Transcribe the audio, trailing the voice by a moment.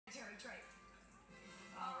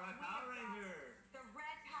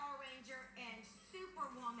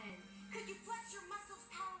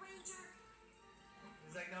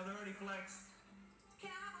flex. Can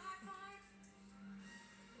I have a high five?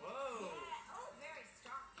 Whoa. Yeah. Oh, very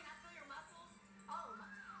strong. Can I feel your muscles? Oh, my.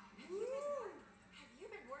 Have you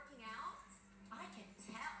been working out? I can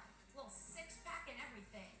tell. Little six-pack and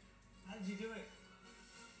everything. How did you do it?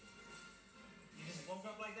 You just woke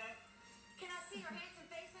up like that? Can I see your handsome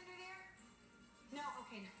face under there? No?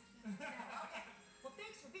 Okay, no. No, okay. Well,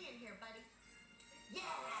 thanks for being here, buddy. Yeah.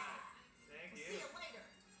 All right. Thank you. See you later.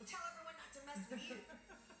 We'll tell everyone not to mess with you.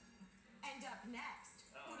 And up next,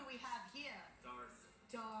 who do we have here?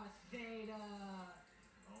 Darth Vader.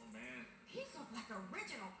 Oh, man. He's look like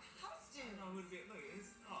original costume. I don't know who to be. Look,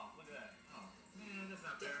 look at that. Oh, man, that's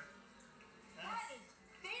not fair. That is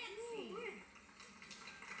fancy. Ooh,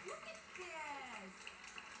 look at this.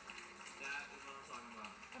 that is what I'm talking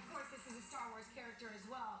about. Of course, this is a Star Wars character as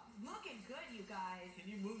well. Looking good, you guys. Can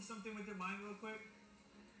you move something with your mind real quick?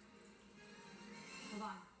 Hold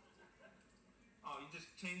on. Oh, you just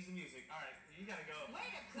changed the music. All right, you gotta go.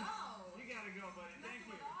 Way to go. You gotta go, buddy. Thank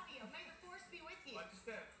you. With audio. May the force be with you. Watch your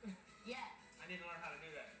step.